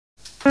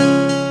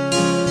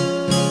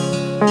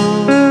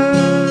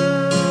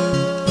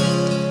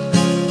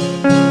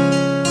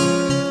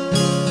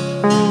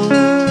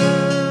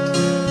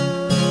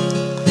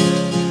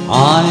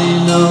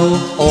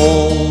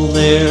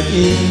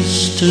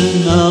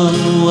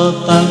know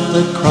about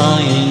the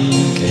crying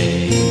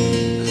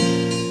game.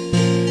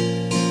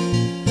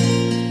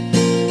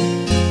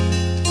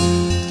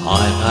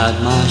 I've had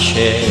my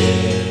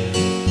share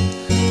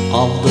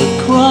of the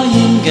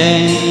crying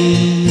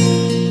game.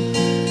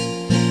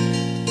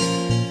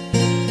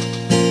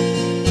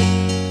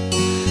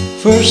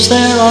 First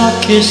there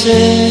are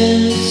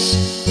kisses,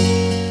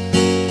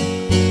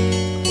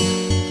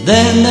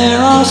 then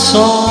there are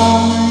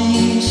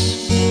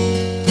sighs,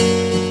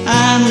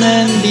 and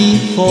then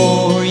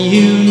before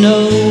you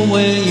know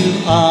where you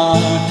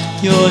are,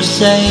 you're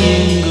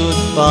saying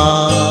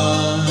goodbye.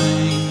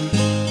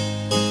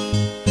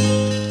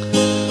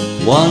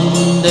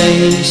 One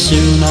day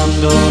soon I'm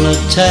gonna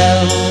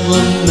tell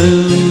the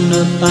moon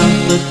about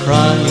the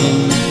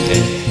crying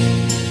game.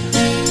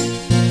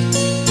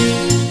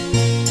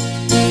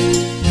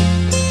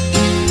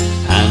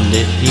 And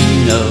if he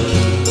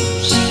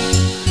knows,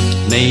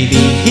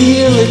 maybe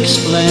he'll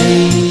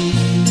explain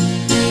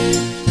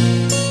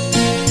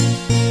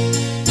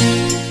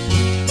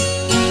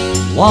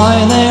why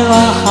there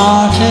are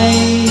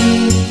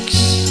heartaches,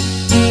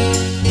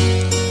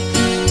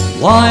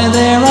 why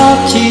there are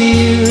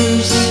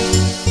tears,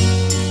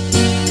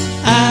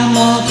 and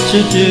what to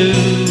do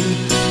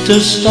to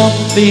stop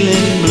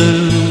feeling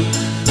blue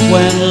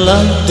when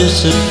love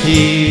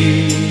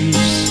disappears.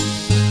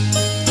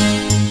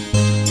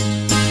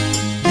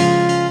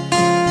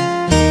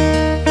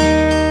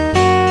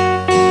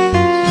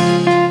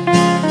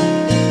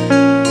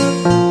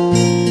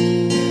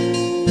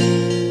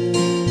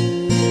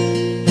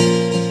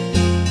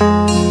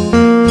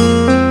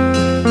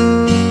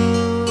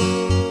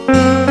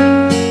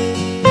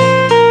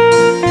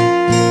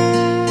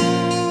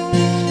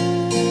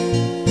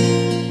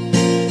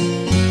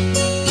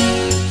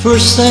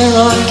 First there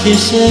are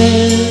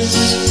kisses,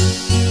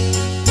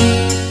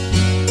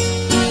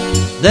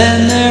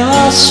 then there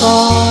are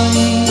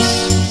sighs,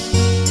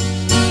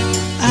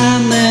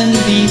 and then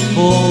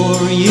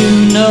before you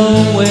know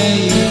where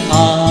you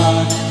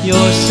are,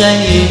 you're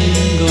saying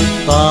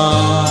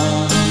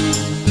goodbye.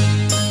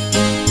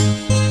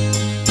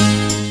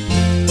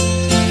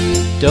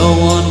 Don't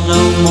want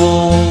no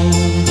more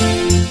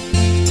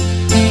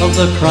of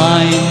the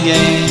crying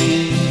game.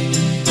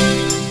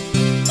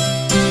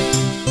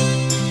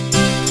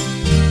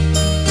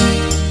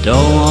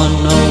 Don't want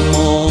no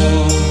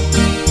more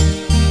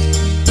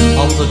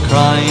of the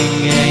crying